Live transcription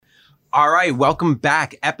All right, welcome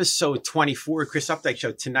back. Episode 24, Chris Opdyke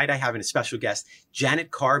Show. Tonight I have a special guest,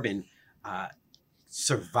 Janet Carbin,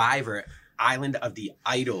 Survivor, Island of the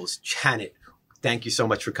Idols. Janet, thank you so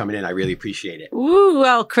much for coming in. I really appreciate it. Ooh,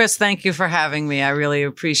 well, Chris, thank you for having me. I really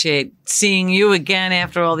appreciate seeing you again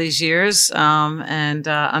after all these years and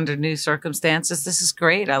under new circumstances. This is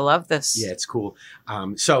great. I love this. Yeah, it's cool.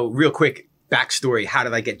 So real quick, backstory. How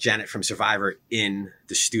did I get Janet from Survivor in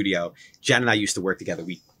the studio? Janet and I used to work together.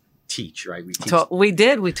 We teach, right? We teach. We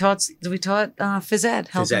did. We taught phys ed,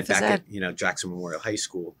 phys ed back at Jackson Memorial High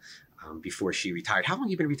School before she retired. How long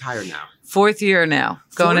have you been retired now? 4th year now.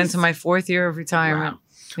 Going into my 4th year of retirement. Wow.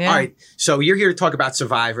 Yeah. All right. So you're here to talk about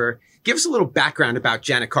Survivor. Give us a little background about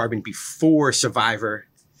Janet Carbin before Survivor.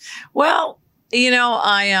 Well,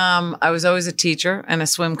 I was always a teacher and a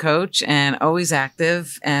swim coach and always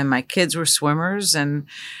active, and my kids were swimmers and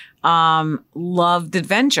loved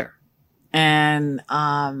adventure. And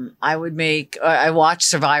I watched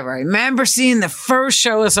Survivor. I remember seeing the first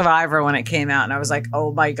show of Survivor when it came out, and I was like,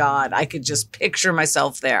 oh my God, I could just picture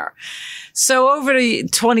myself there. So over the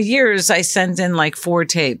 20 years, I sent in like 4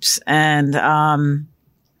 tapes, and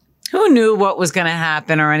who knew what was going to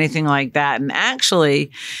happen or anything like that. And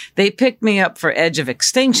actually, they picked me up for Edge of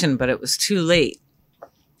Extinction, but it was too late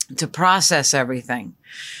to process everything.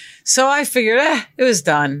 So I figured, it was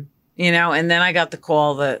done. And then I got the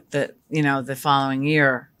call the following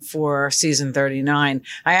year for season 39.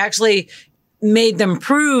 I actually made them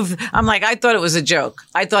prove, I thought it was a joke.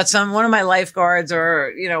 I thought one of my lifeguards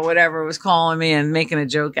or, whatever was calling me and making a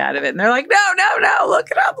joke out of it. And they're like, no, look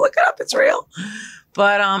it up, it's real.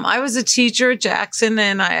 But I was a teacher at Jackson,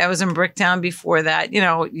 and I was in Bricktown before that,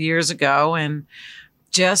 years ago. And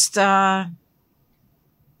just, I'm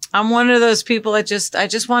one of those people that I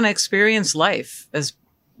just want to experience life as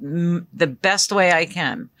the best way I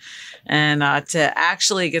can. And to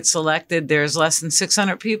actually get selected, there's less than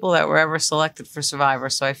 600 people that were ever selected for Survivor.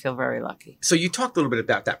 So I feel very lucky. So you talked a little bit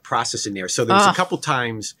about that process in there. So there was a couple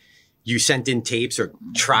times you sent in tapes or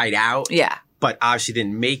tried out. Yeah. But obviously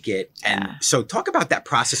didn't make it. And so talk about that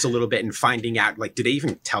process a little bit and finding out, do they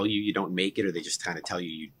even tell you don't make it, or they just kind of tell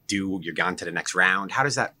you you're gone to the next round? How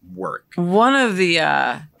does that work? One of the,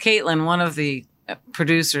 Caitlin, one of the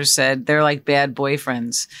producers said they're like bad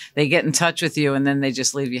boyfriends. They get in touch with you and then they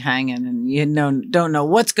just leave you hanging and you don't know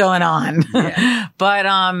what's going on. Yeah. But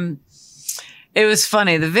it was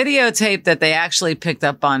funny. The videotape that they actually picked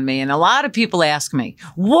up on me, and a lot of people ask me,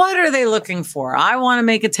 what are they looking for? I want to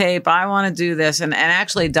make a tape. I want to do this. And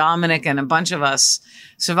actually Dominic and a bunch of us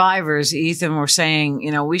survivors, Ethan, were saying,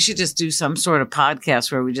 we should just do some sort of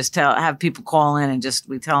podcast where we just have people call in and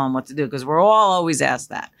we tell them what to do, because we're all always asked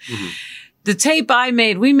that. Mm-hmm. The tape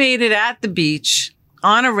we made it at the beach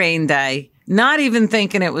on a rain day, not even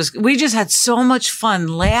thinking we just had so much fun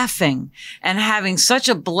laughing and having such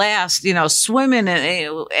a blast, swimming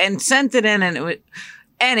and sent it in. And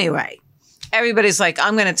anyway, everybody's like,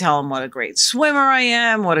 I'm going to tell them what a great swimmer I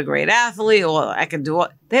am, what a great athlete, or I can do it.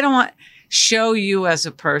 They don't want show you as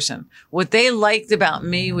a person. What they liked about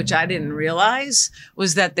me, which I didn't realize,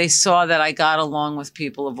 was that they saw that I got along with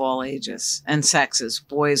people of all ages and sexes,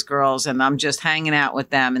 boys, girls, and I'm just hanging out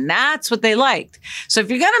with them. And that's what they liked. So if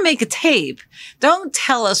you're going to make a tape, don't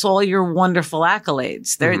tell us all your wonderful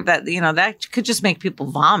accolades. That could just make people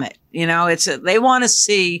vomit. They want to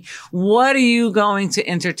see, what are you going to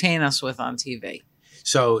entertain us with on TV?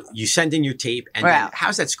 So you send in your tape, and then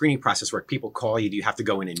how's that screening process work? People call you. Do you have to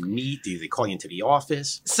go in and meet? Do they call you into the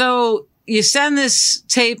office? So you send this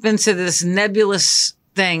tape into this nebulous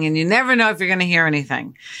thing, and you never know if you're going to hear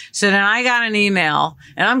anything. So then I got an email,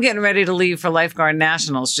 and I'm getting ready to leave for Lifeguard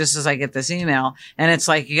Nationals just as I get this email. And it's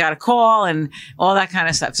like, you got to call and all that kind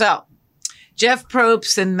of stuff. So Jeff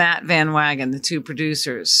Probst and Matt Van Wagen, the 2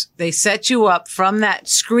 producers, they set you up from that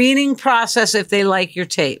screening process if they like your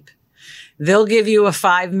tape. They'll give you a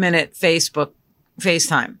 5-minute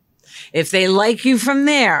FaceTime. If they like you from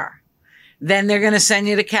there, then they're going to send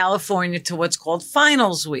you to California to what's called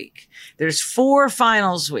finals week. There's 4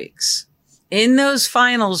 finals weeks. In those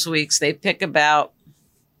finals weeks, they pick about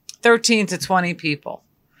 13 to 20 people.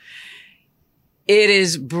 It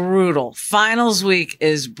is brutal. Finals week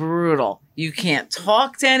is brutal. You can't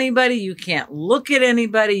talk to anybody. You can't look at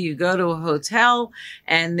anybody. You go to a hotel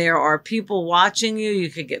and there are people watching you. You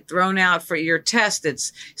could get thrown out for your test.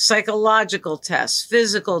 It's psychological tests,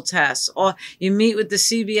 physical tests. Or you meet with the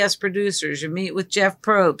CBS producers. You meet with Jeff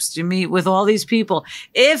Probst. You meet with all these people.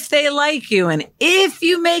 If they like you and if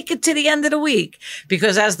you make it to the end of the week,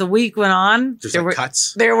 because as the week went on,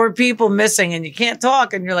 there were people missing and you can't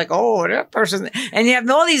talk and you're like, oh, that person. And you have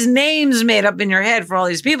all these names made up in your head for all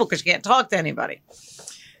these people because you can't talk to anybody.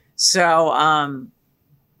 So,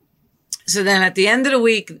 so then at the end of the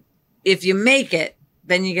week, if you make it,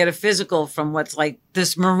 then you get a physical from what's like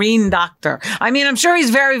this Marine doctor. I mean, I'm sure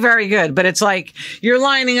he's very, very good, but it's like you're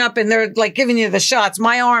lining up and they're like giving you the shots.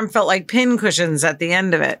 My arm felt like pin cushions at the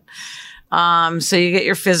end of it. So you get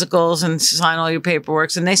your physicals and sign all your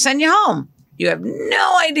paperwork and they send you home. You have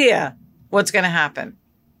no idea what's going to happen.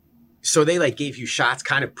 So they like gave you shots,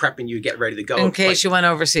 kind of prepping you to get ready to go. In case you went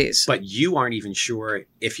overseas. But you aren't even sure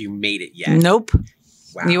if you made it yet. Nope.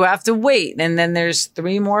 Wow. You have to wait. And then there's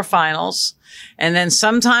 3 more finals. And then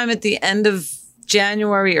sometime at the end of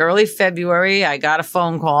January, early February, I got a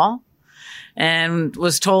phone call and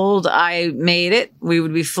was told I made it. We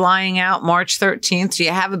would be flying out March 13th. So you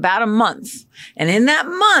have about a month. And in that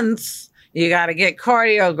month, you got to get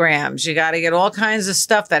cardiograms. You got to get all kinds of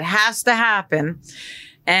stuff that has to happen.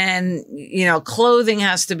 And, you know, clothing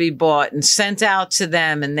has to be bought and sent out to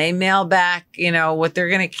them and they mail back, you know, what they're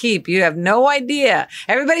going to keep. You have no idea.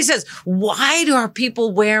 Everybody says, why are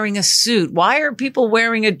people wearing a suit? Why are people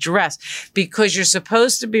wearing a dress? Because you're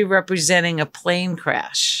supposed to be representing a plane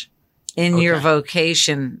crash in your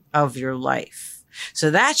vocation of your life.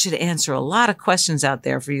 So that should answer a lot of questions out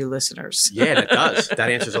there for you listeners. Yeah, that does.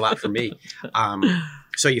 That answers a lot for me.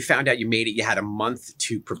 So you found out you made it. You had a month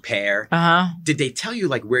to prepare. Did they tell you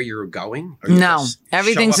like where you were going? Or no,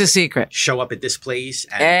 everything's a secret. Show up at this place.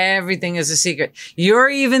 And everything is a secret. You're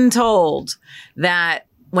even told that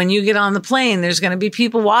when you get on the plane, there's going to be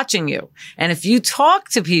people watching you. And if you talk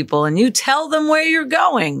to people and you tell them where you're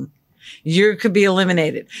going, you could be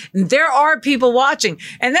eliminated. And there are people watching.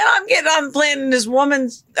 And then I'm getting on the plane and this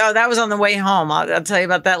woman's, that was on the way home. I'll tell you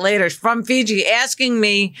about that later. From Fiji, asking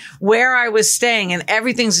me where I was staying and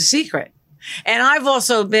everything's a secret. And I've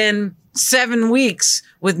also been 7 weeks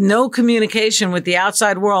with no communication with the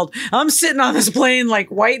outside world. I'm sitting on this plane like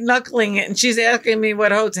white knuckling it and she's asking me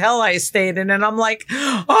what hotel I stayed in. And I'm like,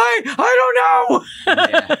 I don't know.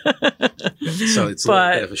 Yeah. So it's a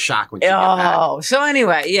little bit of a shock when you get back. So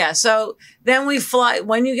anyway, yeah. So then we fly,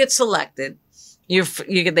 when you get selected,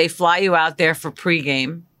 they fly you out there for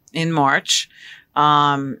pregame in March.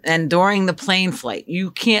 And during the plane flight,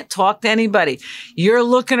 you can't talk to anybody. You're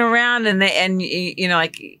looking around and you know,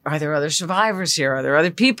 like, are there other survivors here? Are there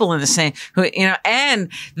other people in the same, who, you know,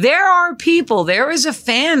 and there is a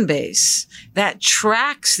fan base that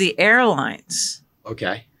tracks the airlines.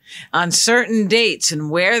 Okay. On certain dates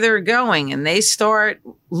and where they're going, and they start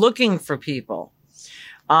looking for people.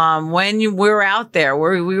 When we're out there,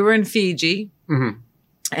 we were in Fiji. Mm-hmm.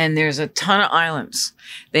 And there's a ton of islands.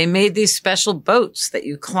 They made these special boats that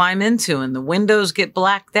you climb into and the windows get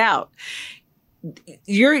blacked out.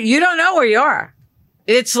 You don't know where you are.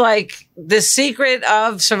 It's like the secret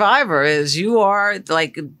of Survivor is you are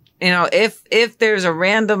like, you know, if there's a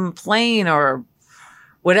random plane or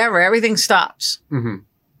whatever, everything stops. Mm-hmm.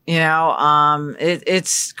 You know,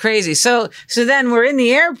 it's crazy. So then we're in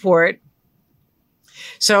the airport.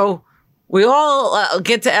 So we all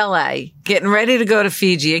get to LA, getting ready to go to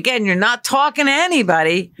Fiji. Again, you're not talking to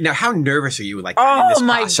anybody. Now, how nervous are you? Like, oh in this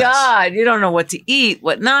my process? God, you don't know what to eat,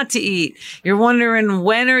 what not to eat. You're wondering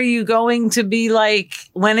when are you going to be like,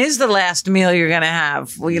 when is the last meal you're going to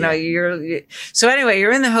have? Well, you know, so anyway,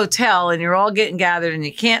 you're in the hotel and you're all getting gathered and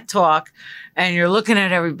you can't talk. And you're looking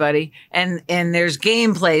at everybody and there's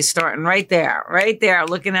gameplay starting right there,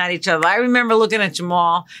 looking at each other. I remember looking at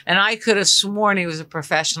Jamal and I could have sworn he was a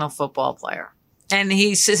professional football player. And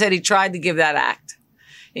he said he tried to give that act,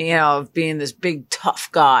 you know, of being this big tough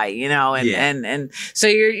guy, you know, and so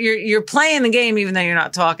you're playing the game even though you're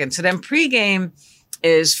not talking. So then pregame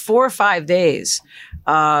is 4 or 5 days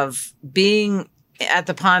of being at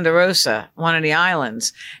the Ponderosa, one of the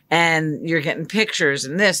islands, and you're getting pictures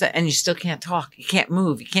and this, and you still can't talk. You can't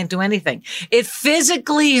move. You can't do anything. It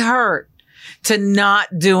physically hurt to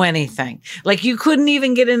not do anything. Like you couldn't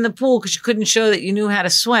even get in the pool because you couldn't show that you knew how to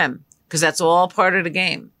swim because that's all part of the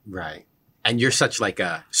game. Right. And you're such like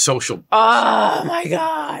a social person. Oh my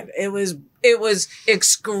God. It was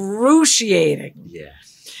excruciating. Yeah.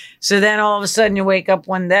 So then all of a sudden you wake up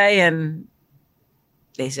one day and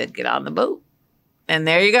they said, get on the boat. And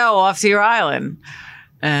there you go, off to your island.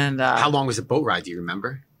 And how long was the boat ride? Do you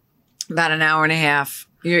remember? About an hour and a half.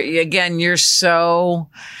 You're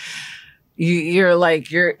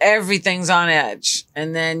everything's on edge.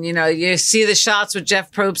 And then, you know, you see the shots with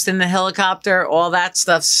Jeff Probst in the helicopter. All that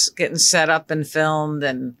stuff's getting set up and filmed.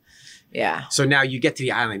 And yeah. So now you get to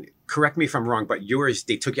the island. Correct me if I'm wrong, but yours,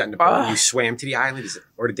 they took you out in the boat and you swam to the island?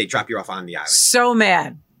 Or did they drop you off on the island? So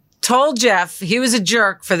mad. Told Jeff he was a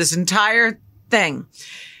jerk for this entire thing.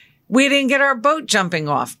 We didn't get our boat jumping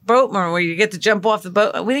off. Boatman, where you get to jump off the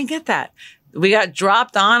boat. We didn't get that. We got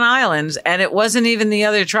dropped on islands, and it wasn't even the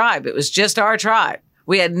other tribe. It was just our tribe.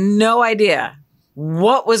 We had no idea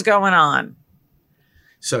what was going on.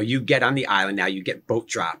 So you get on the island, now you get boat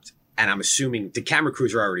dropped. And I'm assuming the camera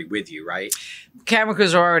crews are already with you, right? Camera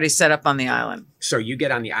crews are already set up on the island. So you get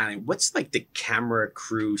on the island. What's like the camera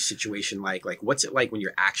crew situation like? Like, what's it like when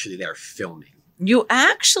you're actually there filming? You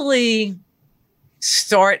actually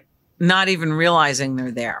start not even realizing they're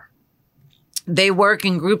there. They work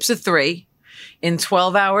in groups of 3 in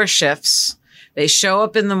 12-hour shifts. They show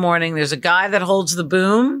up in the morning. There's a guy that holds the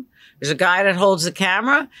boom. There's a guy that holds the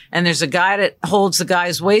camera, and there's a guy that holds the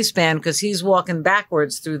guy's waistband because he's walking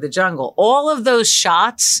backwards through the jungle. All of those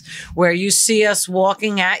shots where you see us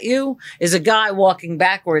walking at you is a guy walking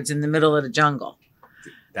backwards in the middle of the jungle.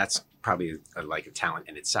 That's probably like a talent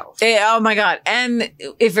in itself. Oh my God. And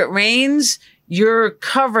if it rains, you're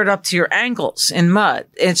covered up to your ankles in mud.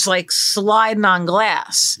 It's like sliding on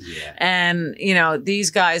glass. Yeah. And, you know, these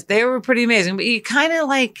guys, they were pretty amazing, but you kind of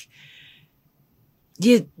like,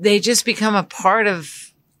 they just become a part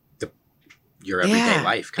of your everyday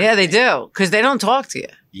life. Yeah, they do. Because they don't talk to you.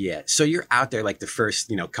 Yeah. So you're out there like the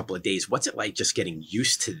first, couple of days. What's it like just getting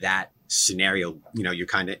used to that scenario? You know, you're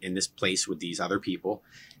kind of in this place with these other people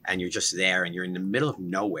and you're just there and you're in the middle of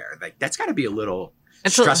nowhere. Like that's got to be a little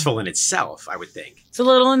stressful in itself, I would think. It's a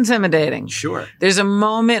little intimidating. Sure. There's a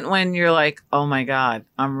moment when you're like, oh my God,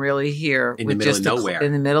 I'm really here. In the middle of nowhere.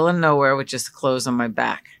 In the middle of nowhere with just the clothes on my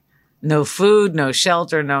back. No food, no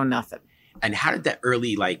shelter, no nothing. And how did that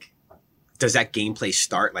early, does that gameplay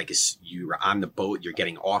start? Like, you were on the boat, you're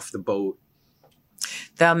getting off the boat?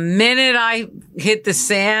 The minute I hit the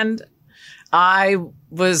sand, we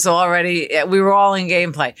were all in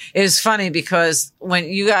gameplay. It was funny because when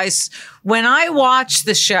I watched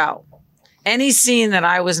the show, any scene that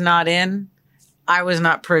I was not in, I was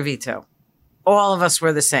not privy to. All of us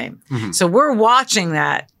were the same. Mm-hmm. So we're watching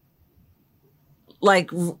that,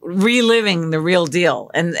 like reliving the real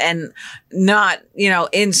deal and not,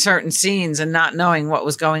 in certain scenes and not knowing what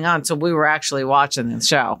was going on. So we were actually watching the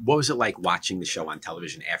show. What was it like watching the show on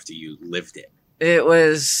television after you lived it? It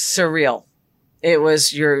was surreal. It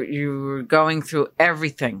was, you were going through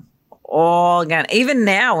everything all again. Even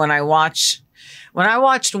now when I watched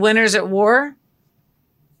Winners at War,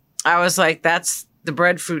 I was like, that's the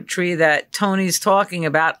breadfruit tree that Tony's talking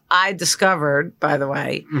about. I discovered, by the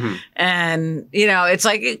way. Mm-hmm. And,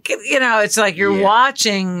 it's like you're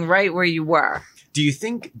watching right where you were. Do you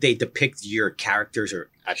think they depict your characters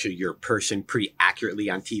or actually your person pretty accurately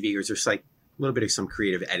on TV? Or is there like a little bit of some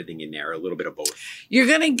creative editing in there, or a little bit of both? You're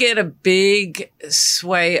going to get a big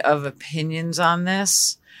sway of opinions on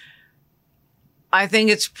this. I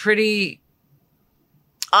think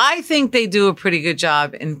they do a pretty good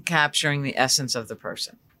job in capturing the essence of the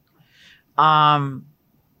person. You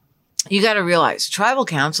got to realize tribal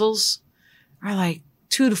councils are like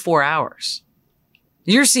 2 to 4 hours.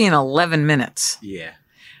 You're seeing 11 minutes. Yeah.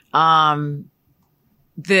 The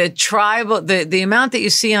amount that you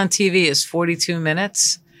see on TV is 42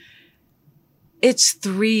 minutes. It's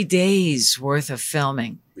 3 days worth of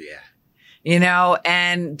filming. Yeah.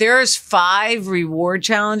 And there's 5 reward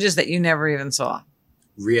challenges that you never even saw.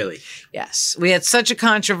 Really? Yes. We had such a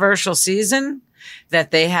controversial season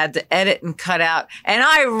that they had to edit and cut out. And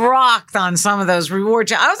I rocked on some of those reward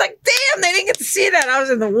challenges. I was like, damn, they didn't get to see that. I was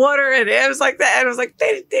in the water and it was like that. And I was like,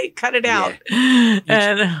 they cut it out.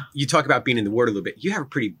 Yeah. You talk about being in the water a little bit. You have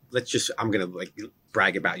I'm going to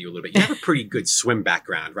brag about you a little bit. You have a pretty good swim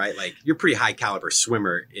background, right? Like you're a pretty high caliber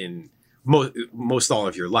swimmer in most all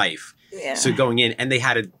of your life. Yeah. So going in, and they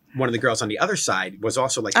had one of the girls on the other side was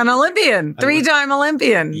also like an Olympian, 3-time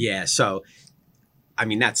Olympian. Yeah. So, I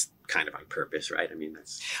mean, that's kind of on purpose, right? I mean,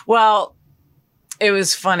 well, it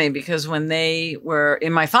was funny because when they were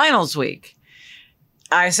in my finals week,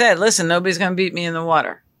 I said, listen, nobody's going to beat me in the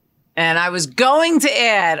water. And I was going to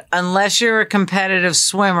add, unless you're a competitive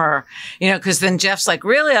swimmer, because then Jeff's like,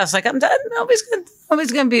 really? I was like, I'm done. Nobody's going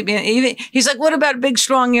to beat me. He's like, what about a big,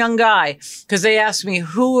 strong young guy? Because they asked me,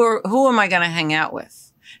 who am I going to hang out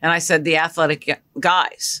with? And I said, the athletic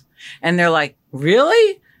guys. And they're like,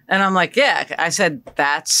 really? And I'm like, yeah. I said,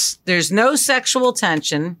 there's no sexual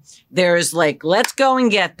tension. There's like, let's go and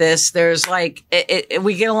get this. There's like,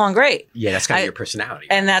 we get along great. Yeah, that's kind of your personality.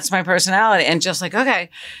 And that's my personality. And just like, okay.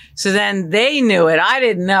 So then they knew it. I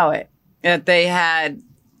didn't know it. That they had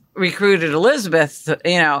recruited Elizabeth,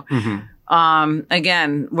 Mm-hmm.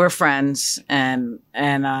 Again, we're friends. And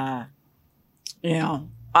I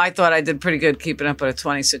thought I did pretty good keeping up with a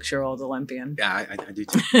 26-year-old Olympian. Yeah, I do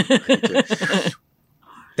too.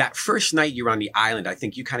 That first night you were on the island, I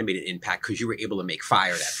think you kind of made an impact because you were able to make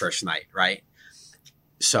fire that first night, right?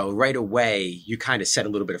 So right away, you kind of set a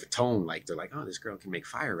little bit of a tone. Like they're like, oh, this girl can make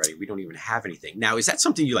fire already. We don't even have anything. Now, is that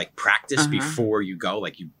something you like practice before you go?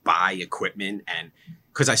 Like you buy equipment and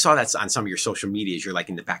because I saw that on some of your social medias, you're like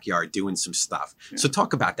in the backyard doing some stuff. Yeah. So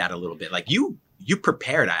talk about that a little bit. Like you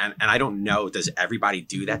prepared, and I don't know, does everybody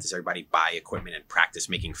do that? Does everybody buy equipment and practice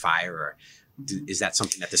making fire, or is that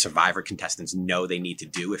something that the Survivor contestants know they need to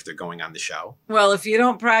do if they're going on the show? Well, if you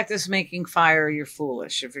don't practice making fire, you're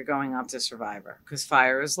foolish if you're going on to Survivor, because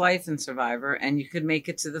fire is life in Survivor, and you could make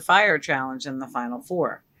it to the fire challenge in the final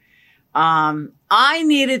four. I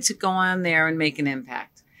needed to go on there and make an impact.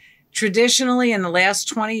 Traditionally, in the last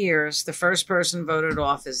 20 years, the first person voted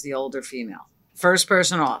off is the older female. First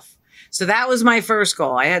person off. So that was my first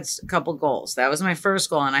goal. I had a couple goals. That was my first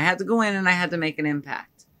goal, and I had to go in and I had to make an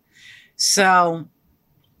impact. So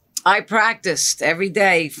I practiced every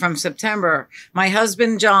day from September. My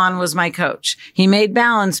husband, John, was my coach. He made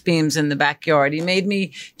balance beams in the backyard. He made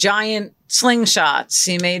me giant slingshots.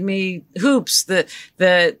 He made me hoops, the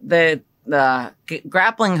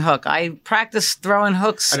grappling hook. I practiced throwing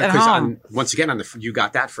hooks at home. Once again, you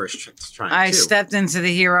got that first try. I stepped into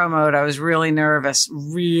the hero mode. I was really nervous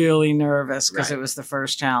because it was the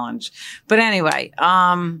first challenge. But anyway,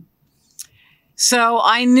 so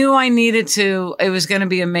I knew I needed to. It was going to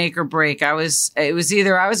be a make or break. It was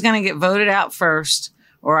either I was going to get voted out first,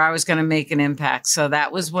 or I was going to make an impact. So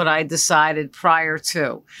that was what I decided prior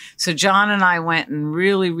to. So John and I went and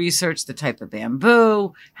really researched the type of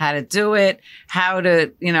bamboo, how to do it, how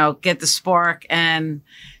to, get the spark. And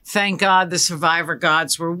thank God the Survivor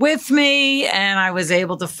gods were with me, and I was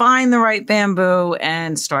able to find the right bamboo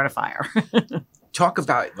and start a fire. Talk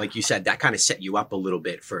about, like you said, that kind of set you up a little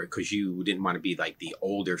bit because you didn't want to be like the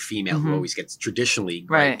older female who always gets traditionally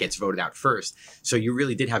gets voted out first. So you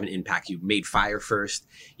really did have an impact. You made fire first.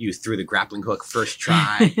 You threw the grappling hook first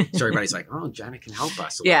try. So everybody's like, oh, Janet can help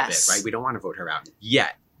us a little bit, right? We don't want to vote her out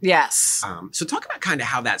yet. Yes. So talk about kind of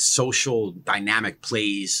how that social dynamic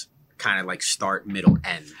plays kind of like start, middle,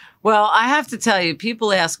 end. Well, I have to tell you,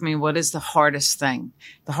 people ask me, what is the hardest thing?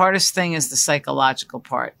 The hardest thing is the psychological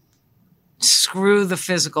part. Screw the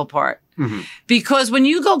physical part. Because when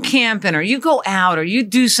you go camping or you go out or you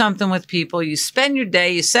do something with people, you spend your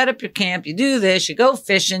day, you set up your camp, you do this, you go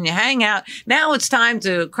fishing, you hang out. Now it's time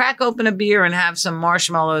to crack open a beer and have some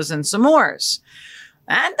marshmallows and s'mores.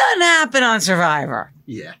 That doesn't happen on Survivor.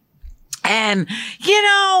 Yeah. And,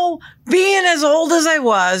 being as old as I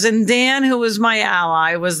was, and Dan, who was my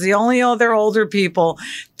ally, was the only other older people,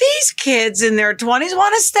 these kids in their 20s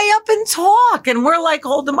want to stay up and talk. And we're like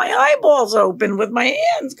holding my eyeballs open with my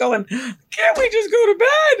hands going, can't we just go to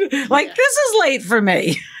bed? Like, this is late for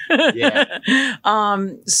me.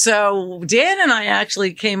 So Dan and I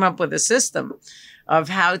actually came up with a system of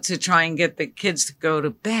how to try and get the kids to go to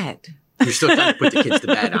bed. You're still trying to put the kids to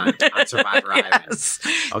bed on Survivor Island.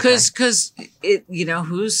 Because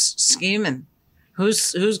who's scheming?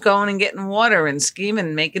 Who's going and getting water and scheming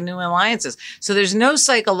and making new alliances? So there's no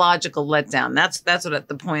psychological letdown. That's what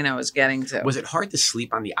the point I was getting to. Was it hard to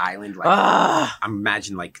sleep on the island? I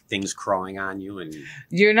imagine like things crawling on you and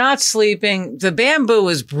you're not sleeping. The bamboo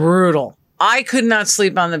is brutal. I could not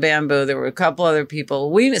sleep on the bamboo. There were a couple other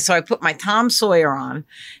people. So I put my Tom Sawyer on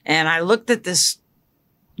and I looked at this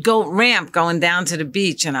ramp going down to the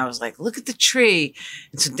beach. And I was like, look at the tree.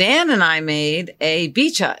 And so Dan and I made a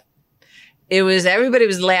beach hut. Everybody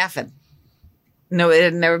was laughing. No, it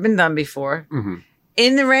had never been done before.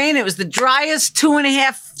 In the rain, it was the driest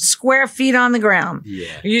 2.5 square feet on the ground.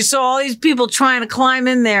 Yeah. You saw all these people trying to climb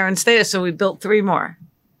in there and stay there. So we built 3 more.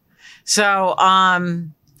 So,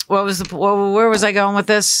 where was I going with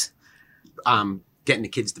this? Getting the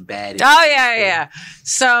kids to bed. Yeah.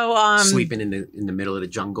 So, sleeping in the middle of the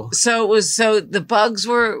jungle. So the bugs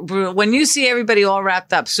were, when you see everybody all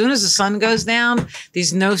wrapped up, as soon as the sun goes down,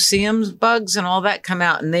 these no-see-ums bugs and all that come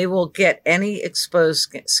out and they will get any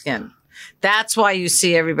exposed skin. That's why you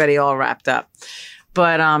see everybody all wrapped up.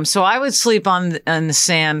 But, so I would sleep on the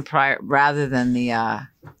sand rather than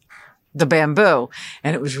the bamboo.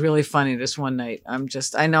 And it was really funny this one night.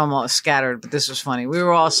 I know I'm all scattered, but this was funny. We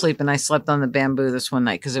were all asleep and I slept on the bamboo this one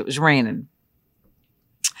night because it was raining.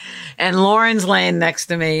 And Lauren's laying next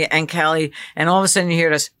to me and Kelly, and all of a sudden you hear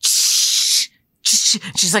this, shh, shh.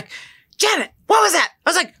 She's like, Janet, what was that? I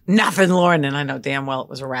was like, nothing, Lauren. And I know damn well it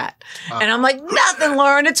was a rat. And I'm like, nothing,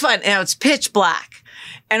 Lauren. It's fine. And it's pitch black.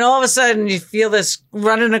 And all of a sudden you feel this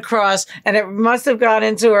running across and it must have gone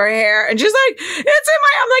into her hair. And she's like, it's in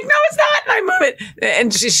I'm like, no, it's not. And I move it.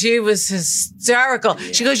 And she was hysterical.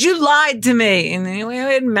 Yeah. She goes, you lied to me. And we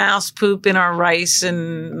had mouse poop in our rice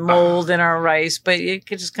and mold in our rice, but you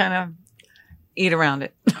could just kind of eat around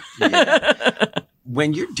it. Yeah.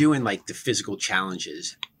 When you're doing like the physical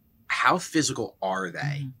challenges, how physical are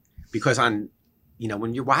they? Because when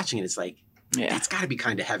you're watching it, it's like, that's got to be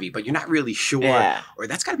kind of heavy, but you're not really sure. Or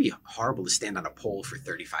that's got to be horrible to stand on a pole for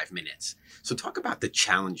 35 minutes. So talk about the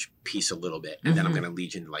challenge piece a little bit, and then I'm going to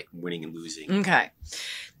lead you into like winning and losing. Okay.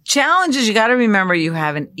 Challenges, you got to remember you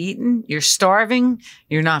haven't eaten, you're starving,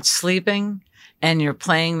 you're not sleeping, and you're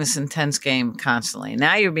playing this intense game constantly.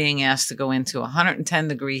 Now you're being asked to go into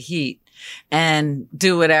 110-degree heat and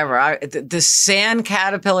do whatever. The sand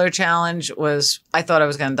caterpillar challenge I thought I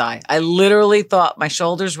was going to die. I literally thought my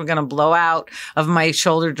shoulders were going to blow out of my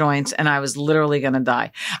shoulder joints and I was literally going to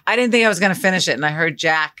die. I didn't think I was going to finish it. And I heard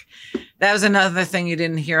Jack. That was another thing you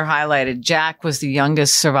didn't hear highlighted. Jack was the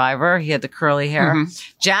youngest survivor. He had the curly hair.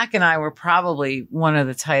 Jack and I were probably one of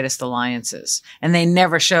the tightest alliances, and they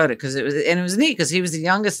never showed it because it was neat because he was the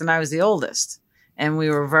youngest and I was the oldest, and we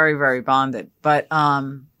were very, very bonded. But,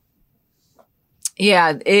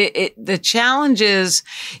 the challenge is,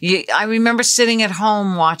 I remember sitting at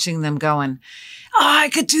home watching them going, oh, I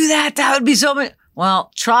could do that. That would be so much.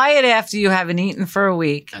 Well, try it after you haven't eaten for a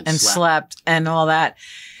week and slept and all that.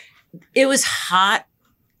 It was hot.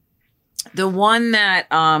 The one that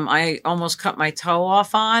I almost cut my toe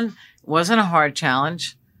off on wasn't a hard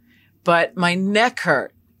challenge, but my neck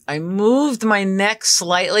hurt. I moved my neck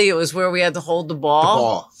slightly. It was where we had to hold the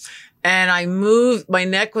ball. And I moved, my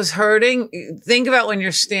neck was hurting. Think about when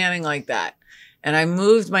you're standing like that. And I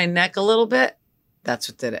moved my neck a little bit. That's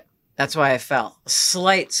what did it. That's why I fell.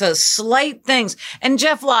 Slight things. And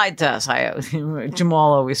Jeff lied to us.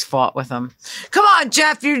 Jamal always fought with him. Come on,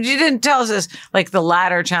 Jeff, you didn't tell us this. Like the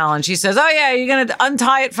ladder challenge. He says, oh yeah, you're going to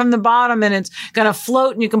untie it from the bottom and it's going to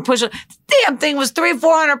float and you can push it. The damn thing was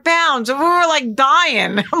 300-400 pounds. And we were like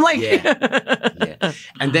dying. I'm like, yeah.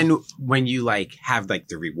 And then when you like have like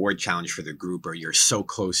the reward challenge for the group, or you're so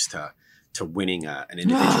close to winning an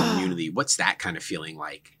individual immunity, what's that kind of feeling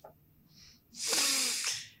like?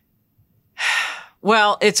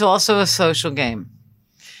 Well, it's also a social game.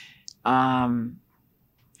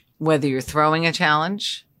 Whether you're throwing a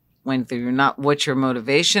challenge, whether you're not, what's your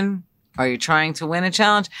motivation? Are you trying to win a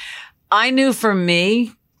challenge? I knew for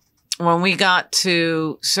me, when we got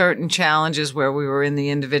to certain challenges where we were in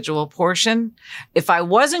the individual portion, if I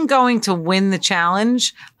wasn't going to win the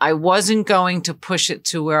challenge, I wasn't going to push it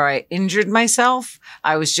to where I injured myself.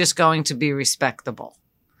 I was just going to be respectable.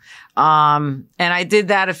 And I did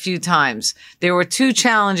that a few times. There were 2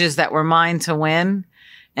 challenges that were mine to win,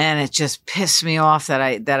 and it just pissed me off that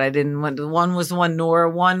I didn't win. One was the one Nora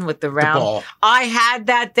won with the round. Ball. I had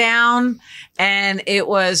that down, and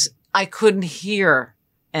I couldn't hear.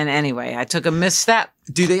 And anyway, I took a misstep.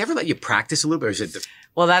 Do they ever let you practice a little bit, or is it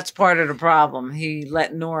Well, that's part of the problem. He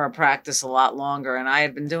let Nora practice a lot longer, and I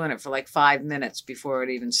had been doing it for like 5 minutes before it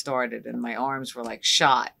even started, and my arms were like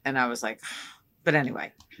shot, and I was like, but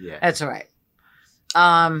anyway. Yeah. That's all right.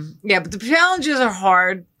 But the challenges are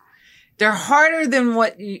hard. They're harder than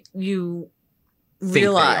what you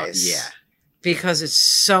realize. Yeah. Because it's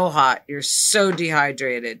so hot. You're so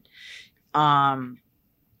dehydrated. You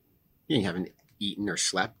haven't eaten or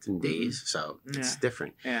slept in days, so it's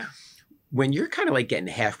different. Yeah. When you're kind of like getting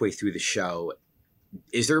halfway through the show,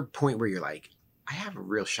 is there a point where you're like, I have a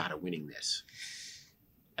real shot of winning this?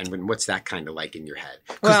 And what's that kind of like in your head?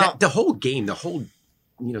 Because the whole game, the whole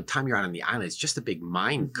time you're out on the island, it's just a big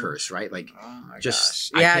mind curse, right? Like, oh my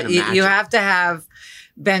just gosh. Yeah, you have to have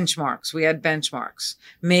benchmarks. We had benchmarks: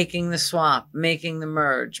 making the swap, making the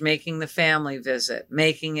merge, making the family visit,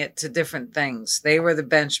 making it to different things. They were the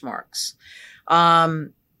benchmarks.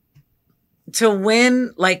 To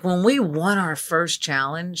win, like when we won our first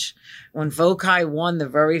challenge, when Vokai won the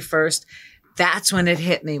very first, that's when it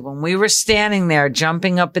hit me. When we were standing there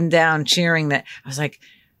jumping up and down, cheering, that I was like,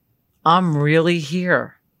 I'm really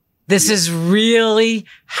here. This is really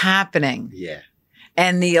happening. Yeah.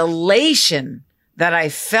 And the elation that I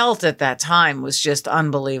felt at that time was just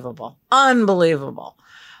unbelievable. Unbelievable.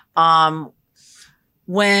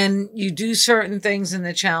 When you do certain things in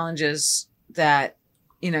the challenges that,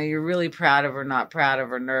 you're really proud of or not proud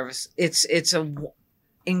of or nervous, it's a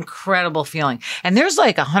incredible feeling. And there's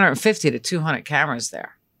like 150 to 200 cameras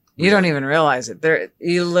there. You don't even realize it.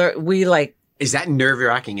 Is that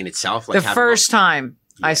nerve-wracking in itself? Like the first time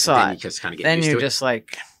I saw it, you just kind of get then used you're to just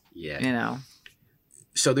like,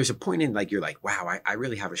 So there's a point in like, you're like, wow, I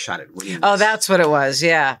really have a shot at winning this. Oh, that's what it was.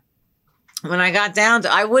 Yeah. When I got down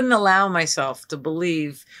to, I wouldn't allow myself to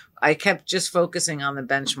believe. I kept just focusing on the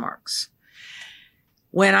benchmarks.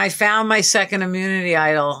 When I found my second immunity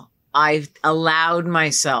idol, I allowed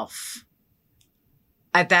myself.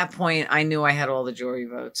 At that point, I knew I had all the jury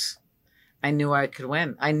votes. I knew I could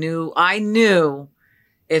win. I knew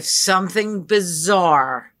if something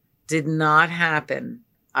bizarre did not happen,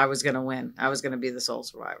 I was going to win. I was going to be the sole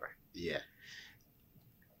survivor. Yeah.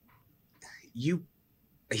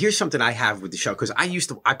 Here's something I have with the show, because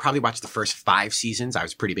I probably watched the first 5 seasons. I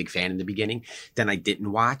was a pretty big fan in the beginning. Then I didn't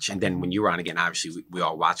watch. And then when you were on again, obviously we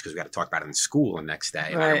all watched because we got to talk about it in school the next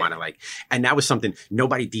day. And I didn't want to and that was something,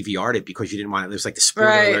 nobody DVR'd it because you didn't want it. It was like the spoiler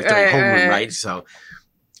alert during homeroom, right? So,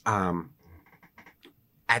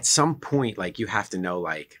 at some point, like, you have to know,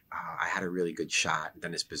 like, oh, I had a really good shot.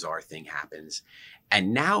 Then this bizarre thing happens.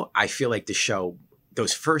 And now I feel like the show,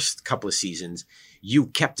 those first couple of seasons, you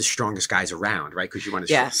kept the strongest guys around, right? Because you wanted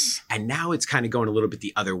to. Yes. And now it's kind of going a little bit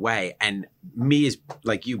the other way. And me, as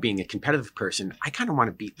like you being a competitive person, I kind of want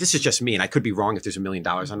to be, this is just me, and I could be wrong if there's $1 million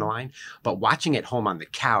on the line, but watching at home on the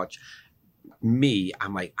couch,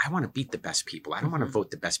 I'm like, I want to beat the best people. I don't want to vote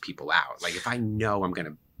the best people out. Like, if I know I'm going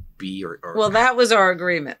to be or well, that was our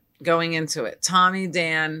agreement going into it. Tommy,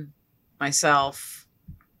 Dan, myself,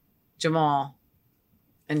 Jamal,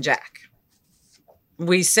 and Jack.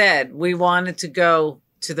 We said we wanted to go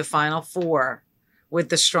to the final 4 with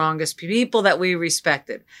the strongest people that we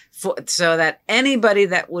respected, so that anybody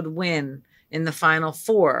that would win in the final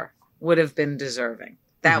 4 would have been deserving.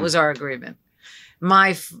 That was our agreement.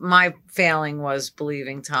 My failing was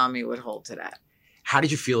believing Tommy would hold to that. How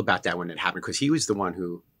did you feel about that when it happened? Because he was the one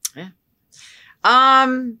who... Yeah.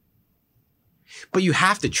 But you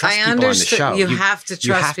have to trust people on the show. You have to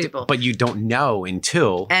trust people. But you don't know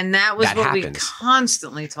until And that was what happens. we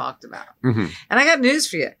constantly talked about. And I got news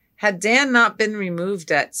for you. Had Dan not been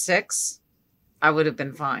removed at 6, I would have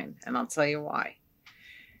been fine. And I'll tell you why.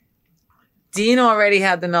 Dean already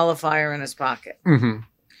had the nullifier in his pocket.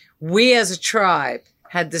 We as a tribe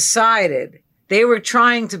had decided they were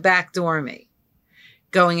trying to backdoor me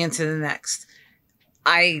going into the next.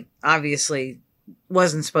 I obviously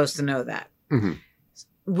wasn't supposed to know that.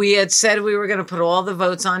 We had said we were going to put all the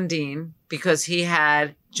votes on Dean because he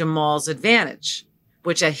had Jamal's advantage,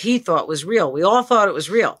 which he thought was real. We all thought it was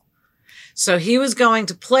real. So he was going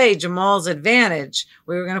to play Jamal's advantage.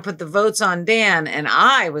 We were going to put the votes on Dan, and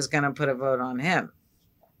I was going to put a vote on him.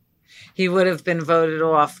 He would have been voted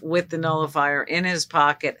off with the nullifier in his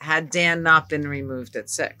pocket had Dan not been removed at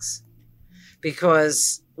 6.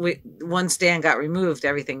 Because once Dan got removed,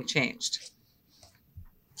 everything changed.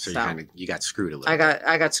 So you got screwed a little.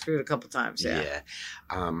 I got screwed a couple times. Yeah.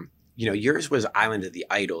 Yours was Island of the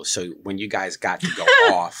Idols. So when you guys got to go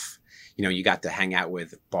off, you got to hang out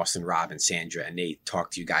with Boston Rob and Sandra, and they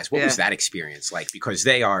talked to you guys. What was that experience like? Because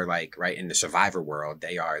they are like, right, in the Survivor world,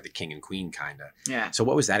 they are the king and queen kind of. Yeah. So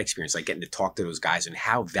what was that experience like, getting to talk to those guys, and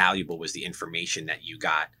how valuable was the information that you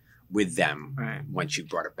got with them once you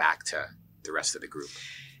brought it back to the rest of the group?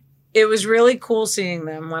 It was really cool seeing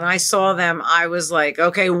them. When I saw them, I was like,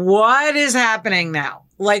 okay, what is happening now?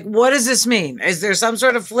 Like, what does this mean? Is there some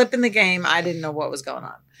sort of flip in the game? I didn't know what was going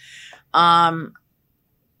on.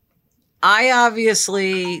 I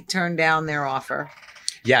obviously turned down their offer.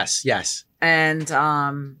 Yes. And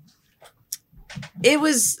it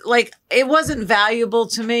was like, it wasn't valuable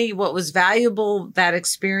to me. What was valuable, that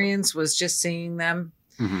experience, was just seeing them,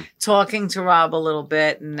 talking to Rob a little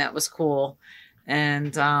bit, and that was cool.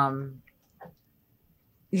 And,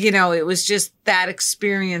 it was just that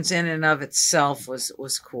experience in and of itself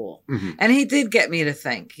was cool. And he did get me to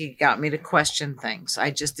think. He got me to question things.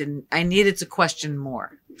 I needed to question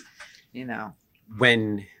more,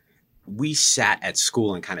 When we sat at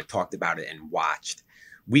school and kind of talked about it and watched,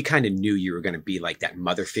 we kind of knew you were going to be like that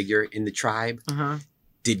mother figure in the tribe.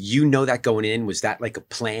 Did you know that going in? Was that like a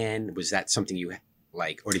plan? Was that something you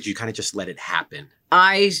like, or did you kind of just let it happen?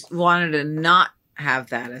 I wanted to not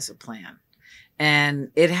have that as a plan.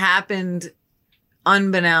 And it happened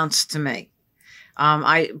unbeknownst to me.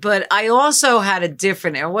 But I also had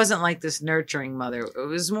it wasn't like this nurturing mother. It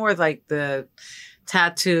was more like the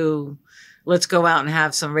tattoo, let's go out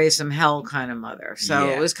and raise some hell kind of mother. So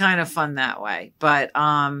it was kind of fun that way. But,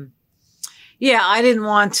 I didn't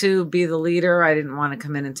want to be the leader. I didn't want to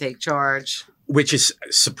come in and take charge. Which is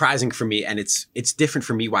surprising for me. And it's different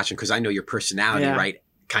for me watching, because I know your personality, right?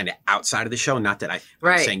 Kind of outside of the show. Not that I'm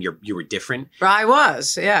saying you were different. I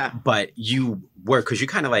was, yeah. But you were, because you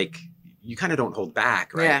kind of don't hold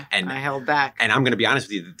back, right? Yeah, and I held back. And I'm going to be honest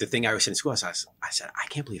with you. The thing I was saying in school, I said, I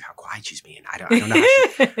can't believe how quiet she's being. I don't know.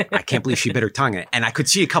 I can't believe she bit her tongue. And I could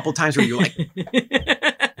see a couple times where you're like,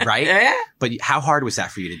 right? Yeah. But how hard was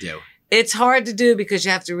that for you to do? It's hard to do because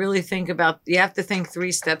you have to really think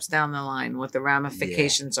 3 steps down the line, what the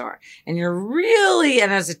ramifications are. And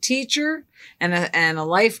and as a teacher and a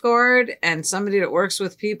lifeguard and somebody that works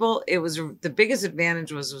with people, it was the biggest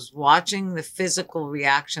advantage was watching the physical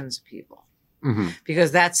reactions of people.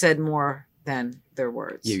 because that said more than their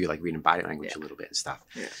words. Yeah, you're like reading body language a little bit and stuff.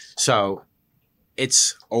 Yeah. So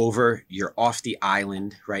it's over. You're off the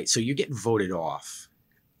island, right? So you get voted off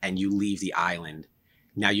and you leave the island.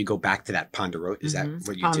 Now you go back to that Ponderosa. Is that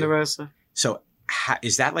what you Ponderosa. do? So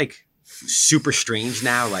is that like super strange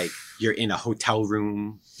now? Like you're in a hotel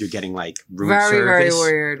room, you're getting like room service?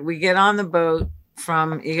 Very weird. We get on the boat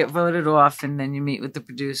you get voted off, and then you meet with the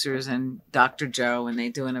producers and Dr. Joe, and they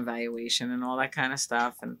do an evaluation and all that kind of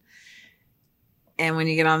stuff. And when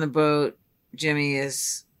you get on the boat, Jimmy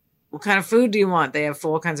is, what kind of food do you want? They have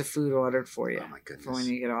all kinds of food ordered for you. Oh my goodness. For when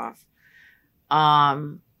you get off.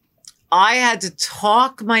 I had to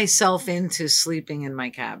talk myself into sleeping in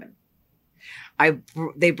my cabin.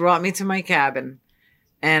 They brought me to my cabin,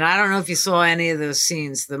 and I don't know if you saw any of those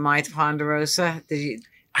scenes, the My Ponderosa.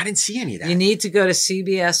 I didn't see any of that. You need to go to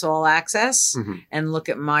CBS All Access and look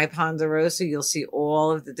at My Ponderosa. You'll see all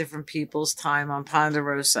of the different people's time on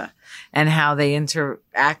Ponderosa and how they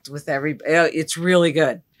interact with everybody. It's really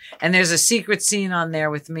good. And there's a secret scene on there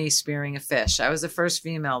with me spearing a fish. I was the first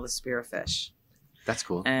female to spear a fish. That's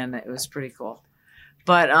cool. And it was pretty cool.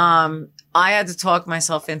 But I had to talk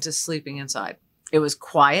myself into sleeping inside. It was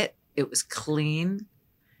quiet. It was clean.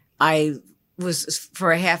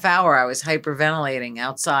 For a half hour, I was hyperventilating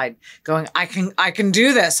outside, going, I can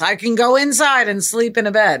do this. I can go inside and sleep in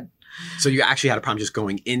a bed. So you actually had a problem just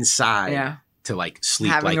going inside to like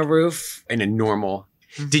sleep, having a roof in a normal.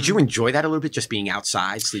 Did you enjoy that a little bit, just being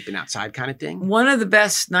outside, sleeping outside kind of thing? One of the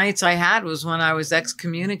best nights I had was when I was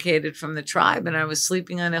excommunicated from the tribe and I was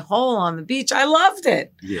sleeping on a hole on the beach. I loved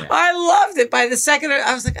it. Yeah. I loved it. By the second,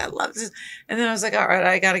 I was like, I love this. And then I was like, all right,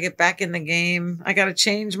 I got to get back in the game. I got to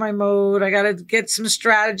change my mode. I got to get some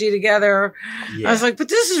strategy together. Yeah. I was like, but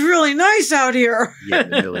this is really nice out here. Yeah, in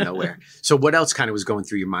the middle of nowhere. So what else kind of was going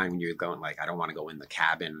through your mind when you were going like, I don't want to go in the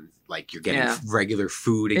cabin? Like you're getting regular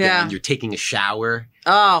food again. You're taking a shower.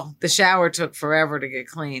 Oh, the shower took forever to get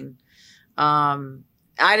clean. I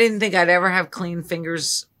didn't think I'd ever have clean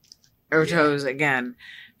fingers or toes again.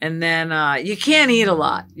 And then you can't eat a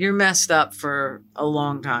lot. You're messed up for a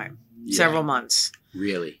long time, several months.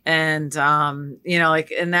 Really? And, and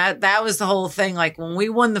that was the whole thing. Like when we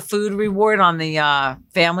won the food reward on the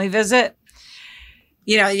family visit,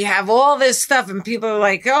 you have all this stuff and people are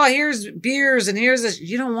like, oh, here's beers and here's this.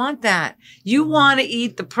 You don't want that. You want to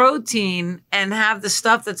eat the protein and have the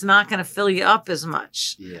stuff that's not going to fill you up as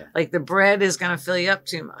much. Yeah. Like the bread is going to fill you up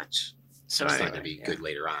too much. So it's not going to be good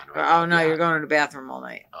later on. Right? Oh, no, you're going to the bathroom all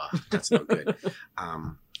night. Oh, that's no good.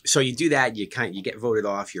 So you do that, you get voted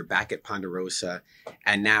off, you're back at Ponderosa.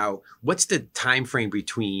 And now what's the time frame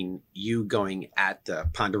between you going at the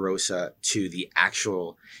Ponderosa to the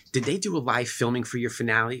actual, did they do a live filming for your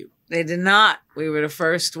finale? They did not. We were the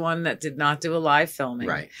first one that did not do a live filming.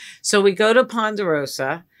 Right. So we go to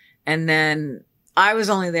Ponderosa and then I was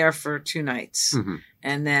only there for 2 nights.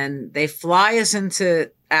 And then they fly us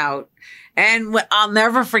out. And I'll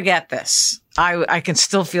never forget this. I can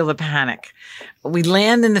still feel the panic. We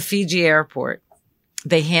land in the Fiji airport.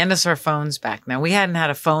 They hand us our phones back. Now, we hadn't had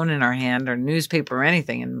a phone in our hand or newspaper or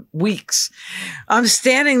anything in weeks. I'm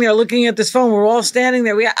standing there looking at this phone. We're all standing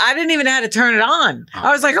there. I didn't even know how to turn it on. I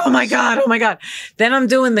was like, oh my God. Then I'm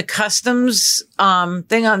doing the customs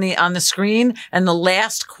thing on the screen. And the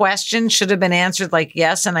last question should have been answered like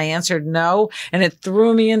yes. And I answered no. And it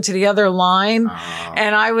threw me into the other line.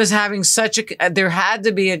 And I was having there had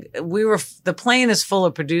to be the plane is full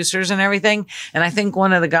of producers and everything. And I think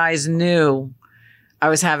one of the guys knew I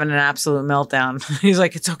was having an absolute meltdown. He's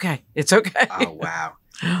like, it's okay. It's okay. Oh,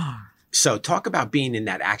 wow. So talk about being in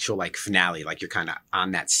that actual like finale, like you're kind of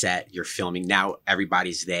on that set, you're filming. Now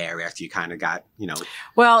everybody's there after you kind of got,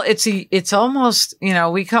 Well, it's almost,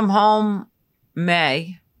 we come home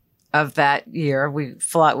May of that year. We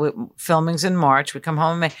fly, filming's in March. We come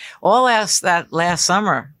home in May. All that last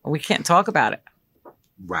summer, we can't talk about it.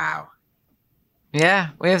 Wow. Yeah.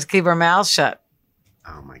 We have to keep our mouths shut.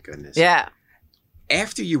 Oh my goodness. Yeah.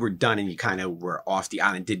 After you were done and you kind of were off the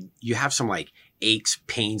island, did you have some like aches,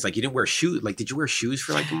 pains? Like you didn't wear shoes? Like, did you wear shoes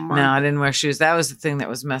for like a month? No, I didn't wear shoes. That was the thing that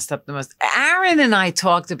was messed up the most. Aaron and I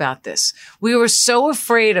talked about this. We were so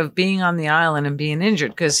afraid of being on the island and being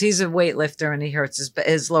injured because he's a weightlifter and he hurts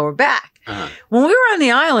his lower back. When we were on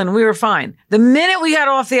the island, we were fine. The minute we got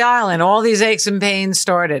off the island, all these aches and pains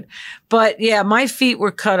started. But yeah, my feet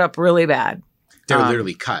were cut up really bad. They were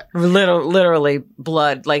literally cut. Literally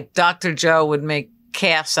blood. Like Dr. Joe would make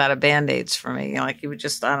casts out of Band-Aids for me. Like he would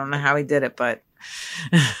just, I don't know how he did it, but.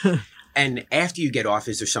 And after you get off,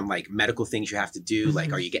 is there some like medical things you have to do?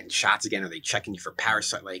 Like, are you getting shots again? Are they checking you for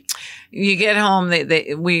parasite? Like, you get home,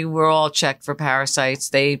 we were all checked for parasites.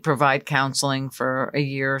 They provide counseling for a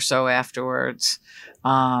year or so afterwards,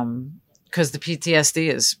 because the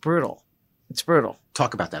PTSD is brutal. It's brutal.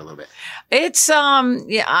 Talk about that a little bit. It's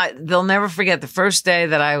they'll never forget the first day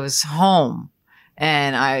that I was home,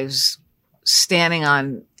 and I was standing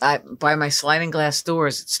by my sliding glass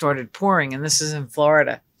doors. It started pouring, and this is in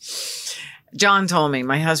Florida. John told me,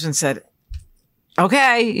 my husband said,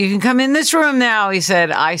 okay, you can come in this room now. He said,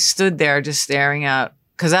 I stood there just staring out,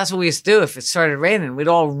 because that's what we used to do. If it started raining, we'd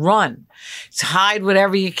all run. Just hide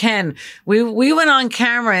whatever you can. We went on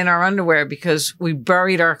camera in our underwear because we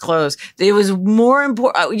buried our clothes. It was more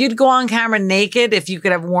important. You'd go on camera naked if you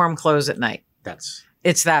could have warm clothes at night.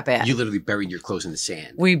 It's that bad. You literally buried your clothes in the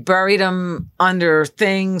sand. We buried them under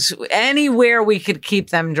things, anywhere we could keep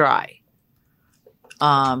them dry.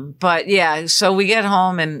 But yeah, so we get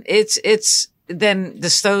home, and it's then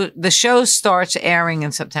the show starts airing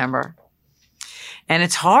in September, and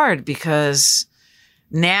it's hard because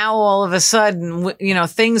now all of a sudden,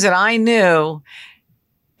 things that I knew,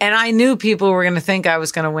 and I knew people were going to think I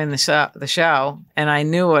was going to win the show, and I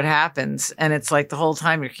knew what happens. And it's like the whole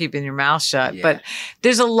time you're keeping your mouth shut. Yeah. But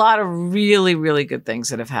there's a lot of really, really good things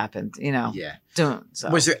that have happened, Yeah. So.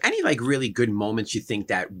 Was there any like really good moments you think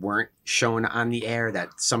that weren't shown on the air, that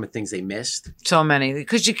some of the things they missed? So many,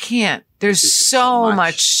 because you can't. There's so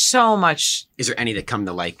much. Is there any that come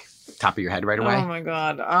to like top of your head right away? Oh my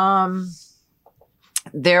God.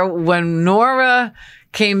 When Nora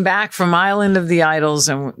came back from Island of the Idols,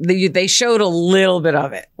 and they showed a little bit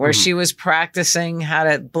of it where she was practicing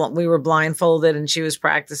we were blindfolded and she was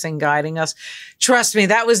practicing guiding us. Trust me,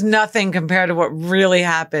 that was nothing compared to what really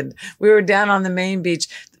happened. We were down on the main beach.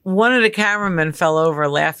 One of the cameramen fell over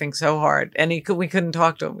laughing so hard, and we couldn't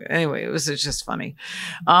talk to him. Anyway, it was just funny.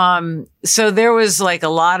 So there was like a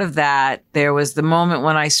lot of that. There was the moment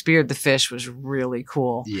when I speared the fish was really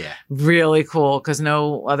cool. Yeah. Really cool, because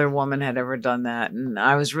no other woman had ever done that. And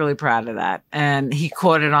I was really proud of that. And he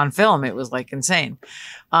caught it on film. It was like insane.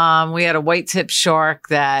 We had a white tip shark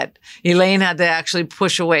that Elaine had to actually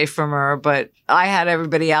push away from her, but I had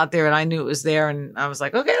everybody out there and I knew it was there, and I was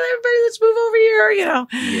like, okay, everybody, let's move over here,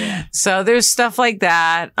 Yeah. So there's stuff like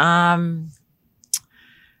that. A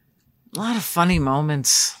lot of funny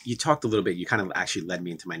moments. You talked a little bit, you kind of actually led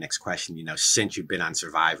me into my next question. Since you've been on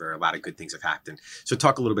Survivor, a lot of good things have happened. So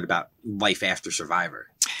talk a little bit about life after Survivor.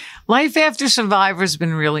 Life after Survivor has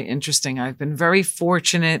been really interesting. I've been very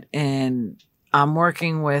fortunate I'm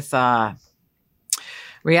working with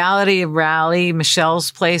Reality Rally,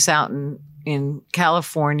 Michelle's place out in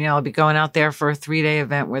California. I'll be going out there for a 3-day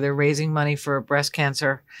event where they're raising money for breast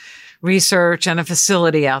cancer research and a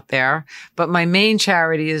facility out there. But my main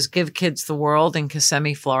charity is Give Kids the World in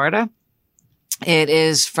Kissimmee, Florida. It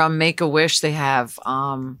is from Make-A-Wish. They have,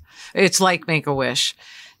 it's like Make-A-Wish.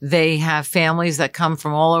 They have families that come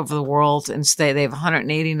from all over the world and stay. They have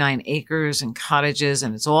 189 acres and cottages,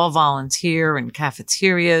 and it's all volunteer and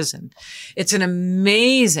cafeterias. And it's an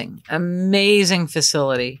amazing, amazing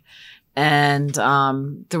facility. And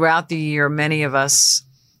throughout the year, many of us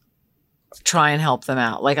try and help them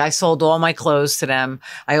out. Like I sold all my clothes to them.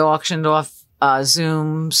 I auctioned off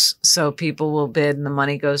Zooms so people will bid and the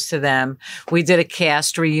money goes to them. We did a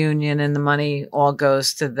cast reunion and the money all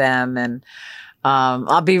goes to them. And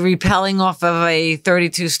I'll be rappelling off of a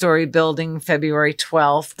 32-story building February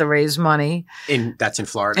 12th to raise money. That's in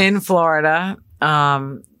Florida? In Florida.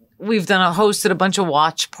 We've hosted a bunch of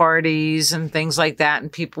watch parties and things like that,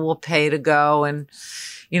 and people will pay to go. And,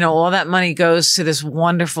 all that money goes to this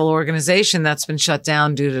wonderful organization that's been shut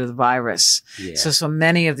down due to the virus. Yeah. So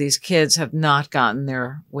many of these kids have not gotten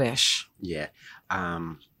their wish. Yeah.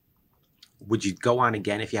 Would you go on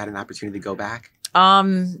again if you had an opportunity to go back?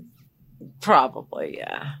 Probably,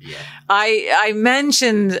 yeah. Yeah. I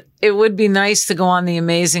mentioned it would be nice to go on The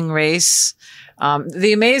Amazing Race.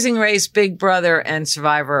 The Amazing Race, Big Brother, and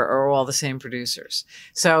Survivor are all the same producers.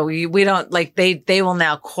 So we don't they will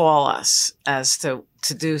now call us as to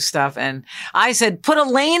do stuff. And I said, put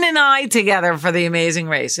Elaine and I together for The Amazing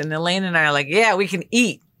Race. And Elaine and I are like, yeah, we can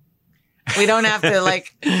eat. We don't have to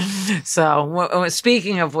So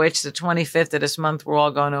speaking of which, the 25th of this month, we're all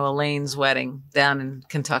going to Elaine's wedding down in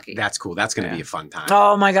Kentucky. That's cool. That's going to be a fun time.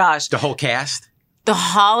 Oh my gosh. The whole cast? The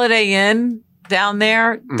Holiday Inn down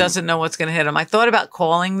there doesn't know what's going to hit them. I thought about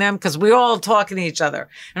calling them because we're all talking to each other.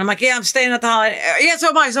 And I'm like, yeah, I'm staying at the Holiday. Yeah,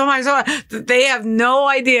 so am I. They have no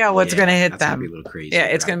idea what's going to hit them. That's going to be a little crazy. Yeah,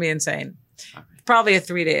 it's going to be insane. Okay. Probably a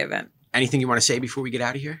 3-day event. Anything you want to say before we get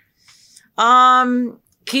out of here?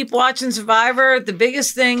 keep watching Survivor. The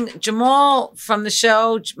biggest thing, Jamal from the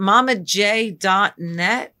show,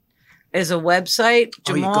 mamaj.net is a website.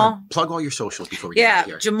 Jamal, plug all your socials before we get out of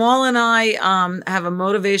here. Jamal and I have a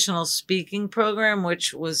motivational speaking program,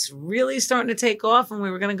 which was really starting to take off, and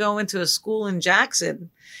we were going to go into a school in Jackson,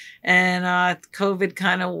 and COVID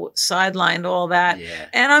kind of sidelined all that. Yeah.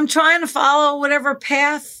 And I'm trying to follow whatever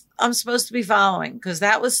path I'm supposed to be following, because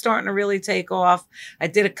that was starting to really take off. I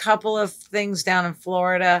did a couple of things down in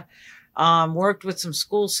Florida. Worked with some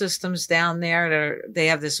school systems down there. They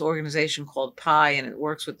have this organization called PI, and it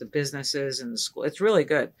works with the businesses and the school. It's really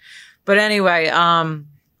good. But anyway,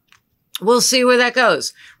 we'll see where that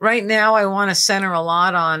goes. Right now, I want to center a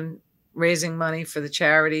lot on raising money for the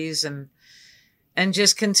charities and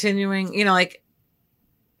just continuing, like,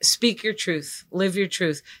 speak your truth, live your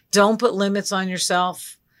truth. Don't put limits on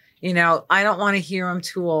yourself. I don't want to hear I'm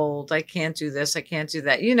too old. I can't do this. I can't do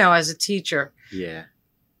that. As a teacher. Yeah.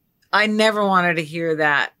 I never wanted to hear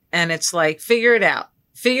that. And it's like, figure it out,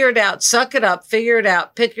 suck it up, figure it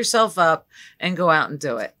out, pick yourself up and go out and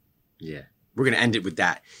do it. Yeah. We're going to end it with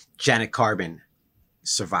that. Janet Carbin,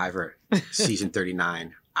 Survivor, season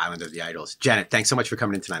 39, Island of the Idols. Janet, thanks so much for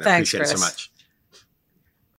coming in tonight. I appreciate it so much.